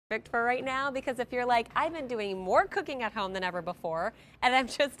perfect for right now, because if you're like, I've been doing more cooking at home than ever before, and I'm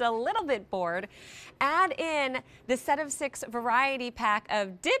just a little bit bored, add in the set of 6 variety pack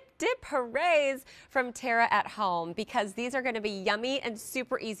of Dip Hoorays from Tara at home, because these are going to be yummy and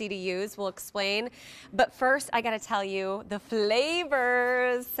super easy to use. We'll explain. But first, I got to tell you the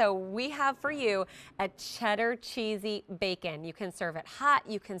flavors. So we have for you a cheddar cheesy bacon. You can serve it hot.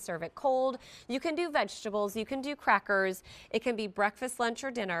 You can serve it cold. You can do vegetables. You can do crackers. It can be breakfast, lunch,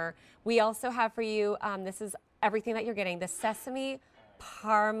 or dinner. We also have for you, this is everything that you're getting, the sesame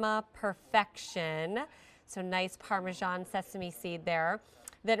Parma Perfection. So nice Parmesan sesame seed there.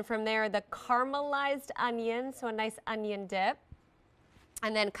 Then from there, the caramelized onion, so a nice onion dip.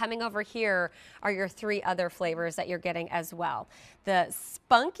 And then coming over here are your 3 other flavors that you're getting as well. The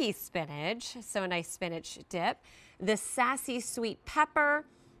spunky spinach, so a nice spinach dip. The sassy sweet pepper.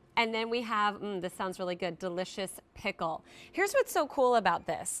 And then we have, this sounds really good, delicious pickle. Here's what's so cool about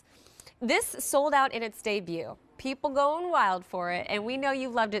this. This sold out in its debut. People going wild for it, and we know you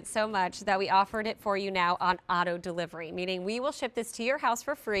loved it so much that we offered it for you now on auto delivery, meaning we will ship this to your house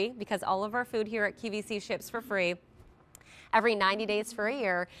for free, because all of our food here at QVC ships for free. Every 90 days for a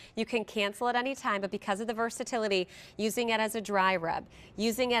year. You can cancel at any time, but because of the versatility, using it as a dry rub,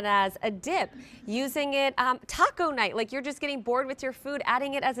 using it as a dip, using it taco night, like you're just getting bored with your food,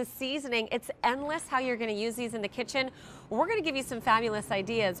 adding it as a seasoning. It's endless how you're going to use these in the kitchen. We're going to give you some fabulous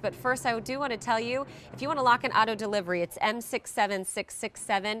ideas, but first I do want to tell you, if you want to lock in auto delivery, it's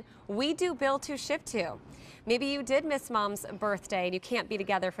M67667. We do bill to ship to. Maybe you did miss mom's birthday and you can't be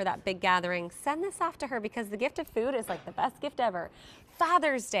together for that big gathering. Send this off to her, because the gift of food is like the best gift ever.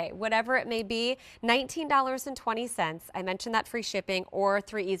 Father's Day, whatever it may be, $19.20. I mentioned that free shipping, or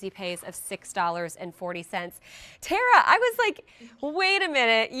 3 easy pays of $6.40. Tara, I was like, wait a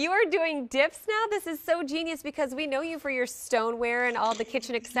minute, you are doing dips now? This is so genius, because we know you for your stoneware and all the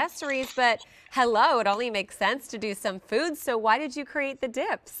kitchen accessories, but hello, it only makes sense to do some food. So why did you create the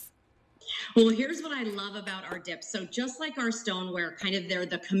dips? Well, here's what I love about our dips. So just like our stoneware, kind of they're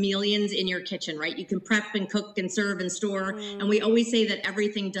the chameleons in your kitchen, right? You can prep and cook and serve and store. And we always say that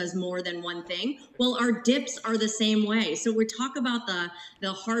everything does more than one thing. Well, our dips are the same way. So we talk about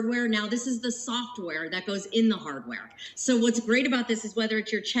the hardware. Now, this is the software that goes in the hardware. So what's great about this is whether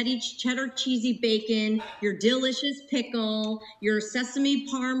it's your cheddar cheesy bacon, your delicious pickle, your sesame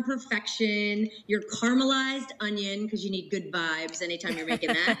parm perfection, your caramelized onion, because you need good vibes anytime you're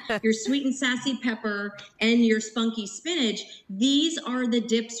making that, your sweet and sassy pepper, and your spunky spinach. These are the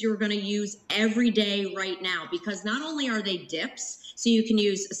dips you're going to use every day right now, because not only are they dips, so you can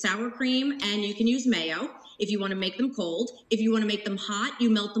use sour cream and you can use mayo if you want to make them cold. If you want to make them hot, you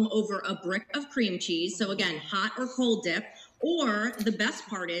melt them over a brick of cream cheese. So again, hot or cold dip. Or the best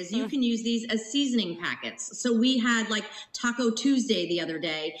part is you can use these as seasoning packets. So we had like Taco Tuesday the other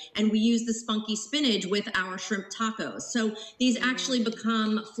day, and we used the spunky spinach with our shrimp tacos. So these actually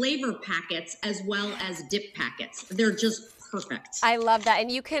become flavor packets as well as dip packets. They're just perfect. I love that.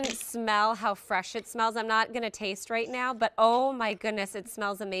 And you can smell how fresh it smells. I'm not going to taste right now, but oh my goodness, it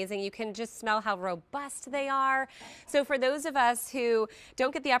smells amazing. You can just smell how robust they are. So for those of us who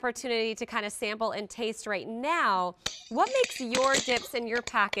don't get the opportunity to kind of sample and taste right now, what makes your dips and your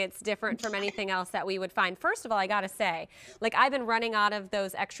packets different from anything else that we would find? First of all, I got to say, like, I've been running out of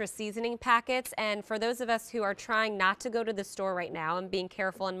those extra seasoning packets. And for those of us who are trying not to go to the store right now and being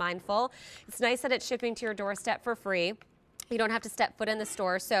careful and mindful, it's nice that it's shipping to your doorstep for free. You don't have to step foot in the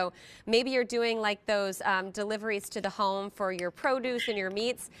store. So maybe you're doing like those deliveries to the home for your produce and your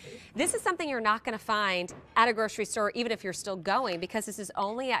meats. This is something you're not going to find at a grocery store, even if you're still going, because this is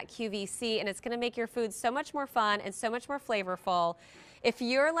only at QVC, and it's going to make your food so much more fun and so much more flavorful. If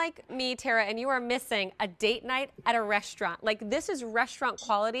you're like me, Tara, and you are missing a date night at a restaurant, like this is restaurant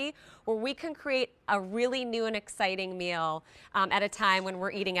quality, where we can create a really new and exciting meal at a time when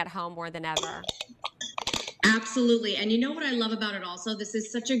we're eating at home more than ever. Absolutely. And you know what I love about it also? This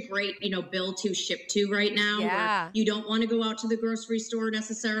is such a great, bill to ship to right now. Yeah. Where you don't want to go out to the grocery store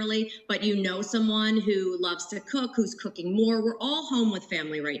necessarily, but you know someone who loves to cook, who's cooking more. We're all home with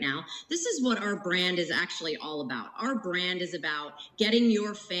family right now. This is what our brand is actually all about. Our brand is about getting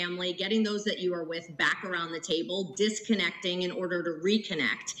your family, getting those that you are with back around the table, disconnecting in order to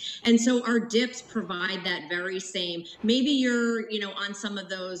reconnect. And so our dips provide that very same. Maybe you're, on some of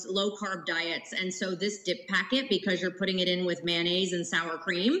those low carb diets. And so this dip packet because you're putting it in with mayonnaise and sour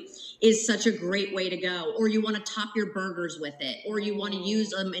cream is such a great way to go. Or you want to top your burgers with it, or you want to use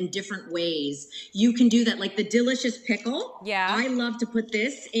them in different ways. You can do that. Like the delicious pickle. Yeah. I love to put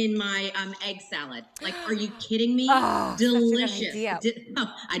this in my egg salad. Like, are you kidding me? Oh, Delicious. such a good idea.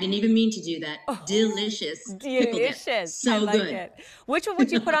 Oh, I didn't even mean to do that. Delicious. Pickle dip. Delicious. So I like good. it. Which one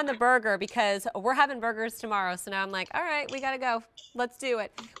would you put on the burger? Because we're having burgers tomorrow, so now I'm like, all right, we gotta go. Let's do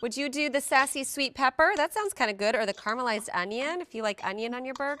it. Would you do the sassy sweet pepper? That sounds kind of good. Or the caramelized onion, if you like onion on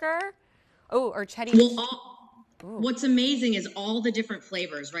your burger. Oh, or cheddar. What's amazing is all the different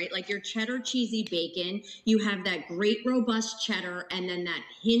flavors, right? Like your cheddar cheesy bacon, you have that great robust cheddar and then that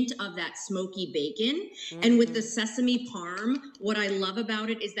hint of that smoky bacon. And with the sesame parm, what I love about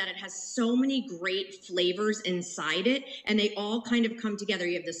it is that it has so many great flavors inside it, and they all kind of come together.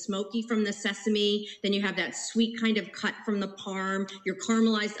 You have the smoky from the sesame, then you have that sweet kind of cut from the parm. Your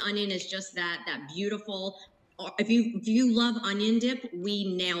caramelized onion is just that beautiful. If you love onion dip,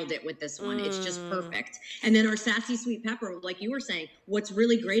 we nailed it with this one. It's just perfect. And then our sassy sweet pepper, like you were saying, what's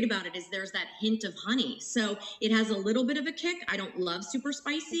really great about it is there's that hint of honey. So it has a little bit of a kick. I don't love super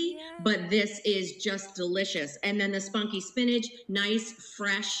spicy, but this is just delicious. And then the spunky spinach, nice,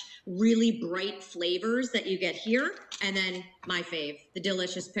 fresh, really bright flavors that you get here. And then my fave, the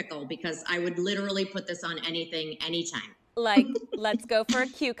delicious pickle, because I would literally put this on anything, anytime. Like, let's go for a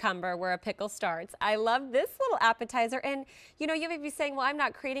cucumber where a pickle starts. I love this little appetizer. And, you know, you may be saying, well, I'm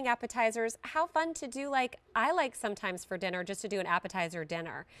not creating appetizers. How fun to do, like, I like sometimes for dinner just to do an appetizer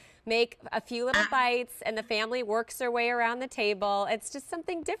dinner. Make a few little bites and the family works their way around the table. It's just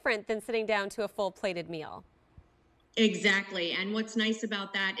something different than sitting down to a full plated meal. Exactly. And what's nice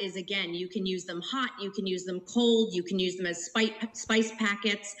about that is, again, you can use them hot, you can use them cold, you can use them as spice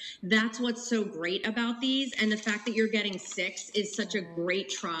packets. That's what's so great about these. And the fact that you're getting 6 is such a great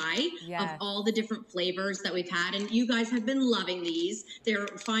try of all the different flavors that we've had. And you guys have been loving these. They're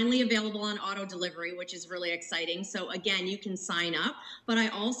finally available on auto delivery, which is really exciting. So again, you can sign up, but I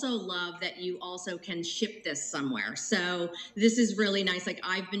also love that you also can ship this somewhere. So this is really nice. Like,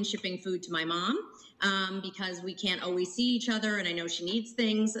 I've been shipping food to my mom. Because we can't always see each other, and I know she needs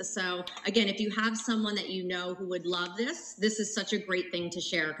things. So again, if you have someone that you know who would love this, this is such a great thing to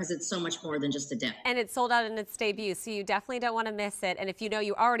share because it's so much more than just a dip. And it's sold out in its debut, so you definitely don't want to miss it. And if you know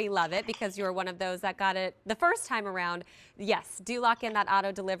you already love it because you were one of those that got it the first time around, yes, do lock in that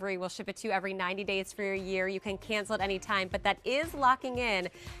auto delivery. We'll ship it to you every 90 days for your year. You can cancel at any time, but that is locking in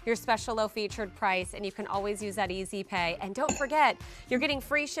your special low featured price, and you can always use that easy pay. And don't forget, you're getting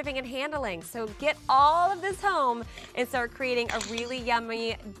free shipping and handling, so get all of this home and start creating a really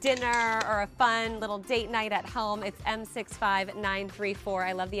yummy dinner or a fun little date night at home. It's M65934.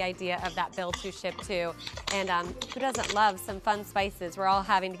 I love the idea of that bill to ship too. And who doesn't love some fun spices? We're all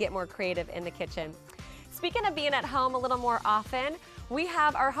having to get more creative in the kitchen. Speaking of being at home a little more often, we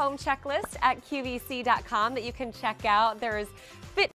have our home checklist at QVC.com that you can check out. There's